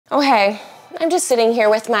Okay, I'm just sitting here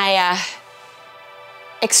with my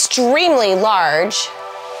extremely large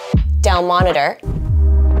Dell monitor.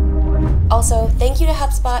 Also, thank you to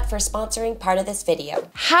HubSpot for sponsoring part of this video.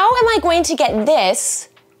 How am I going to get this?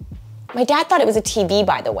 My dad thought it was a TV,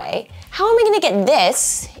 by the way. How am I gonna get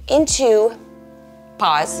this into,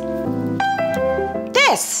 pause,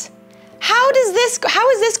 this? How is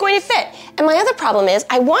this going to fit? And my other problem is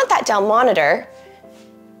I want that Dell monitor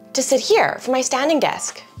to sit here for my standing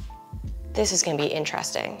desk. This is gonna be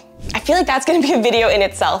interesting. I feel like that's gonna be a video in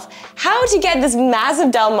itself. How to get this massive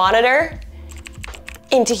Dell monitor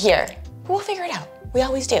into here. We'll figure it out, we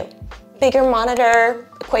always do. Bigger monitor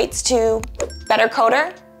equates to better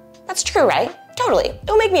coder. That's true, right? Totally,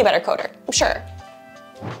 it'll make me a better coder, I'm sure.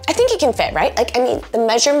 I think it can fit, right? Like, I mean, the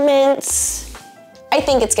measurements, I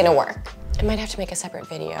think it's gonna work. I might have to make a separate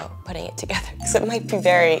video putting it together because it might be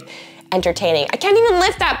very entertaining. I can't even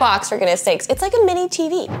lift that box, for goodness sakes. It's like a mini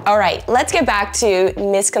TV. All right, let's get back to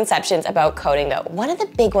misconceptions about coding though. One of the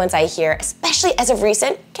big ones I hear, especially as of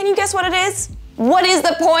recent, can you guess what it is? What is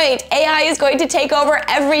the point? AI is going to take over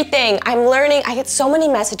everything. I get so many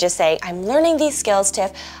messages saying, I'm learning these skills,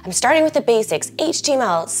 Tiff. I'm starting with the basics,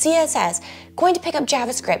 HTML, CSS, going to pick up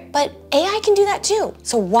JavaScript, but AI can do that too.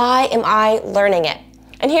 So why am I learning it?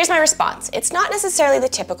 And here's my response. It's not necessarily the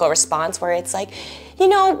typical response where it's like, you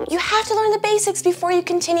know, you have to learn the basics before you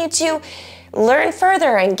continue to learn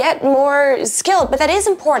further and get more skilled, but that is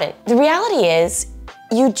important. The reality is,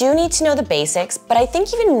 you do need to know the basics, but I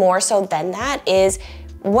think even more so than that is,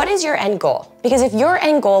 what is your end goal? Because if your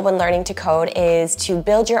end goal when learning to code is to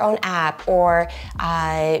build your own app or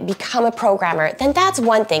become a programmer, then that's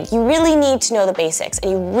one thing. You really need to know the basics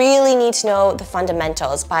and you really need to know the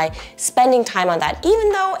fundamentals by spending time on that,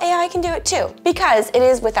 even though AI can do it too. Because it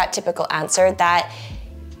is with that typical answer that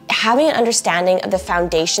having an understanding of the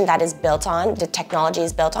foundation that is built on, the technology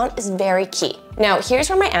is built on, is very key. Now, here's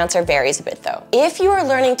where my answer varies a bit though. If you are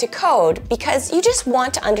learning to code because you just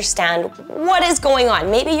want to understand what is going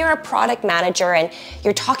on, maybe you're a product manager and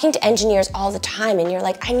you're talking to engineers all the time and you're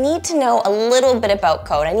like, I need to know a little bit about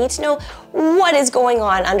code. I need to know what is going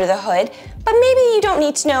on under the hood, but maybe you don't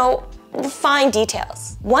need to know the fine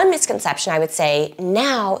details. One misconception I would say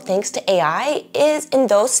now, thanks to AI, is in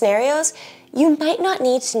those scenarios, you might not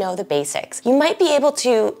need to know the basics. You might be able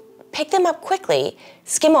to pick them up quickly,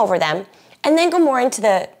 skim over them, and then go more into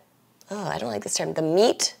the, oh, I don't like this term, the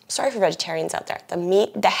meat. Sorry for vegetarians out there. The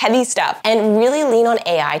meat, the heavy stuff, and really lean on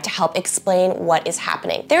AI to help explain what is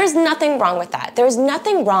happening. There is nothing wrong with that. There is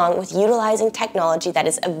nothing wrong with utilizing technology that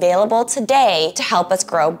is available today to help us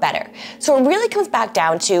grow better. So it really comes back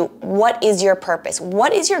down to, what is your purpose?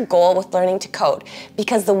 What is your goal with learning to code?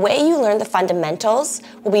 Because the way you learn the fundamentals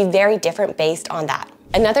will be very different based on that.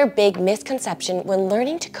 Another big misconception when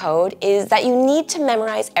learning to code is that you need to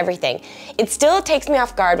memorize everything. It still takes me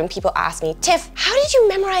off guard when people ask me, Tiff, how did you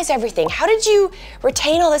memorize everything? How did you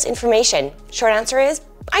retain all this information? Short answer is,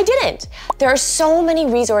 I didn't. There are so many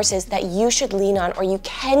resources that you should lean on or you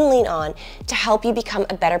can lean on to help you become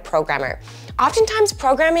a better programmer. Oftentimes,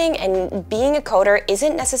 programming and being a coder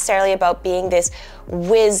isn't necessarily about being this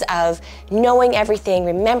whiz of knowing everything,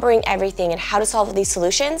 remembering everything, and how to solve these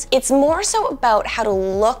solutions. It's more so about how to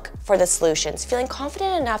look for the solutions, feeling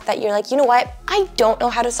confident enough that you're like, you know what, I don't know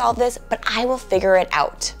how to solve this, but I will figure it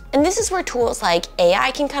out. And this is where tools like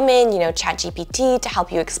AI can come in, you know, ChatGPT to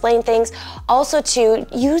help you explain things, also to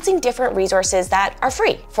using different resources that are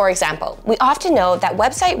free. For example, we often know that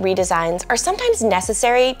website redesigns are sometimes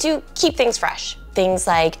necessary to keep things fresh. Things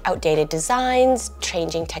like outdated designs,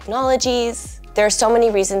 changing technologies. There are so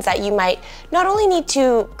many reasons that you might not only need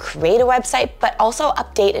to create a website, but also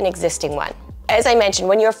update an existing one. As I mentioned,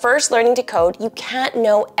 when you're first learning to code, you can't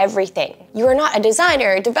know everything. You are not a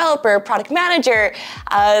designer, developer, product manager,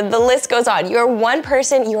 the list goes on. You're one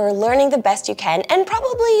person, you are learning the best you can and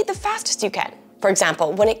probably the fastest you can. For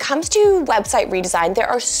example, when it comes to website redesign, there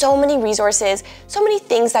are so many resources, so many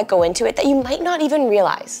things that go into it that you might not even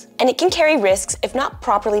realize. And it can carry risks if not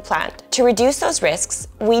properly planned. To reduce those risks,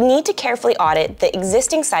 we need to carefully audit the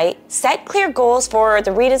existing site, set clear goals for the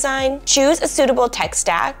redesign, choose a suitable tech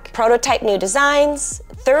stack, prototype new designs,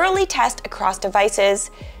 thoroughly test across devices,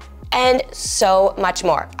 and so much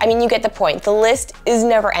more. I mean, you get the point. The list is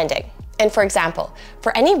never ending. And for example,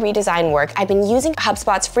 for any redesign work, I've been using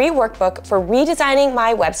HubSpot's free workbook for redesigning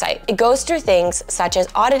my website. It goes through things such as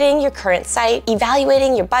auditing your current site,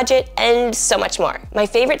 evaluating your budget, and so much more. My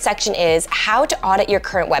favorite section is how to audit your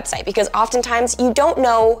current website, because oftentimes you don't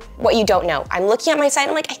know what you don't know. I'm looking at my site,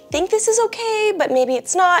 I'm like, I think this is okay, but maybe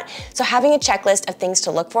it's not. So having a checklist of things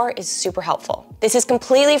to look for is super helpful. This is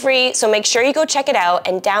completely free, so make sure you go check it out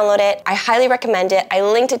and download it. I highly recommend it. I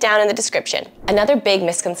linked it down in the description. Another big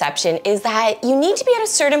misconception is that you need to be at a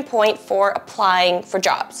certain point for applying for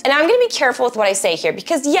jobs. And I'm gonna be careful with what I say here,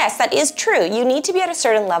 because yes, that is true. You need to be at a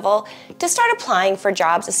certain level to start applying for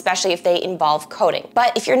jobs, especially if they involve coding.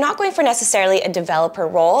 But if you're not going for necessarily a developer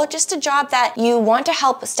role, just a job that you want to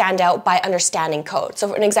help stand out by understanding code.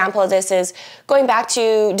 So an example of this is going back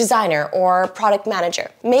to designer or product manager.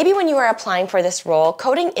 Maybe when you are applying for this role,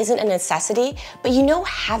 coding isn't a necessity, but you know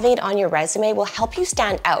having it on your resume will help you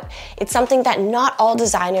stand out. It's something that not all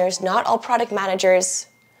designers, not all product managers,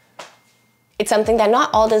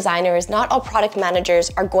 not all product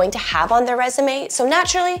managers are going to have on their resume. So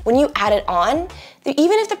naturally, when you add it on,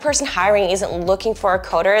 even if the person hiring isn't looking for a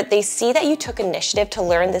coder, they see that you took initiative to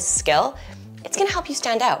learn this skill, it's gonna help you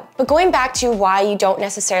stand out. But going back to why you don't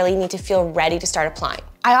necessarily need to feel ready to start applying.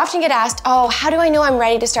 I often get asked, oh, how do I know I'm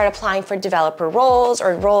ready to start applying for developer roles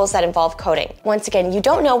or roles that involve coding? Once again, you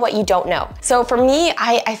don't know what you don't know. So for me,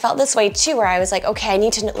 I felt this way too, where I was like, okay, I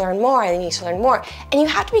need to learn more, I need to learn more. And you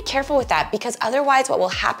have to be careful with that, because otherwise what will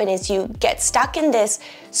happen is you get stuck in this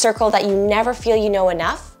circle that you never feel you know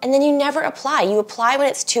enough, and then you never apply. You apply when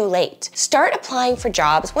it's too late. Start applying for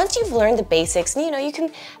jobs once you've learned the basics, and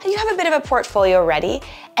you have a bit of a portfolio ready,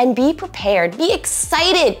 and be prepared. Be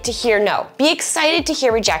excited to hear no. Be excited to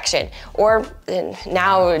hear rejection, or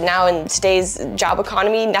now in today's job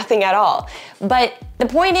economy, nothing at all. But the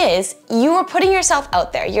point is, you are putting yourself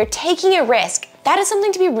out there. You're taking a risk. That is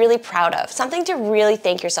something to be really proud of, something to really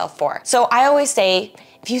thank yourself for. So I always say,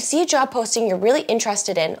 if you see a job posting you're really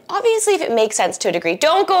interested in, obviously if it makes sense to a degree,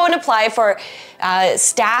 don't go and apply for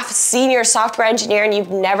staff senior software engineer and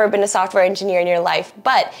you've never been a software engineer in your life.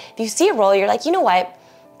 But if you see a role, you're like, you know what?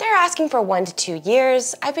 They're asking for 1 to 2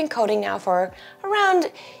 years. I've been coding now for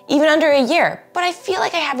around even under a year, but I feel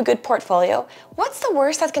like I have a good portfolio. What's the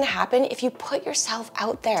worst that's gonna happen if you put yourself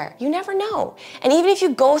out there? You never know. And even if you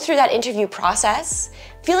go through that interview process,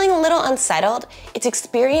 feeling a little unsettled, it's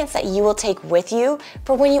experience that you will take with you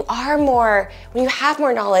for when you have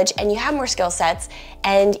more knowledge and you have more skill sets,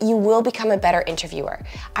 and you will become a better interviewer.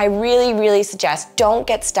 I really, really suggest don't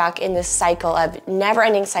get stuck in this cycle of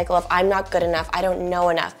never-ending cycle of I'm not good enough, I don't know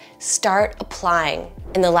enough. Start applying.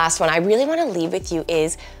 And the last one I really want to leave with you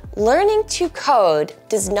is learning to code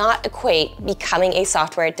does not equate becoming a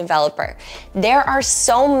software developer. There are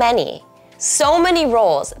so many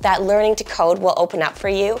roles that learning to code will open up for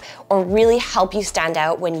you or really help you stand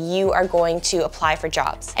out when you are going to apply for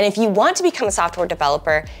jobs. And if you want to become a software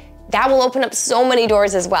developer, that will open up so many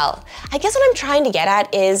doors as well. I guess what I'm trying to get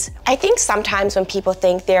at is, I think sometimes when people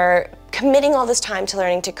think they're committing all this time to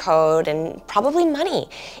learning to code and probably money,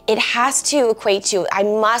 it has to equate to, I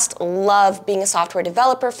must love being a software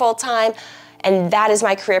developer full-time, and that is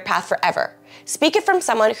my career path forever. Speak it from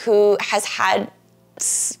someone who has had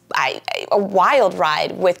a wild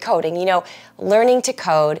ride with coding, learning to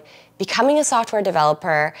code, becoming a software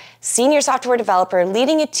developer, senior software developer,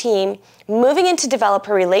 leading a team, moving into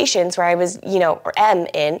developer relations where I was, or am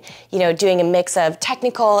in, doing a mix of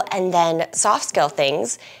technical and then soft skill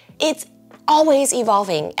things. It's always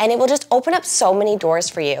evolving, and it will just open up so many doors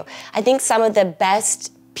for you. I think some of the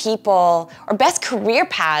best people or best career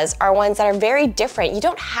paths are ones that are very different. You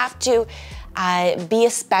don't have to be a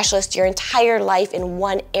specialist your entire life in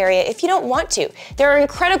one area if you don't want to. There are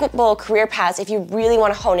incredible career paths if you really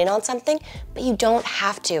want to hone in on something, but you don't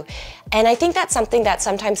have to. And I think that's something that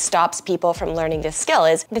sometimes stops people from learning this skill,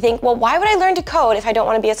 is they think, well, why would I learn to code if I don't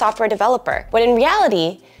want to be a software developer? When in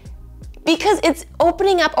reality, because it's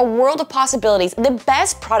opening up a world of possibilities. The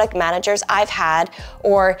best product managers I've had,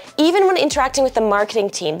 or even when interacting with the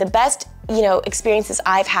marketing team, the best experiences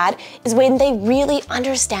I've had is when they really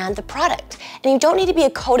understand the product. And you don't need to be a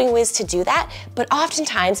coding whiz to do that, but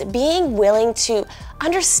oftentimes being willing to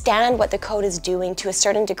understand what the code is doing to a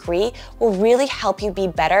certain degree will really help you be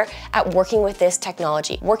better at working with this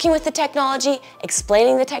technology. Working with the technology,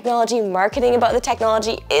 explaining the technology, marketing about the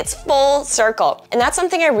technology, it's full circle. And that's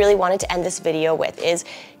something I really wanted to end this video with, is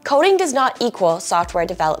coding does not equal software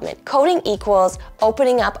development. Coding equals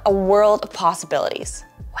opening up a world of possibilities.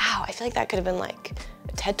 Wow, I feel like that could have been like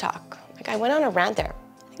a TED Talk. Like I went on a rant there.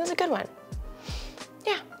 I think it was a good one.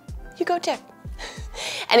 Yeah, you go Tiff.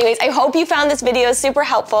 Anyways, I hope you found this video super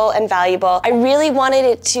helpful and valuable. I really wanted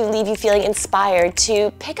it to leave you feeling inspired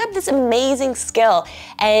to pick up this amazing skill.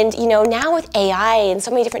 And you know, now with AI and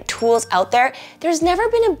so many different tools out there, there's never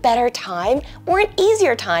been a better time or an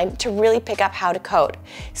easier time to really pick up how to code.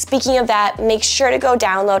 Speaking of that, make sure to go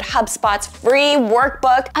download HubSpot's free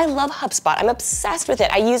workbook. I love HubSpot. I'm obsessed with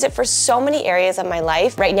it. I use it for so many areas of my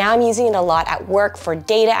life. Right now, I'm using it a lot at work for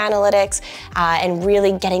data analytics and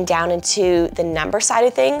really getting down into the number side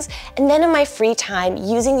of things. And then in my free time,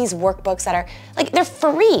 using these workbooks that are like, they're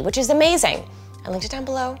free, which is amazing. I linked it down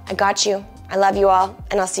below. I got you. I love you all,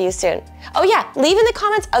 and I'll see you soon. Oh yeah, leave in the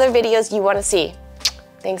comments other videos you want to see.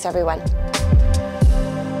 Thanks, everyone.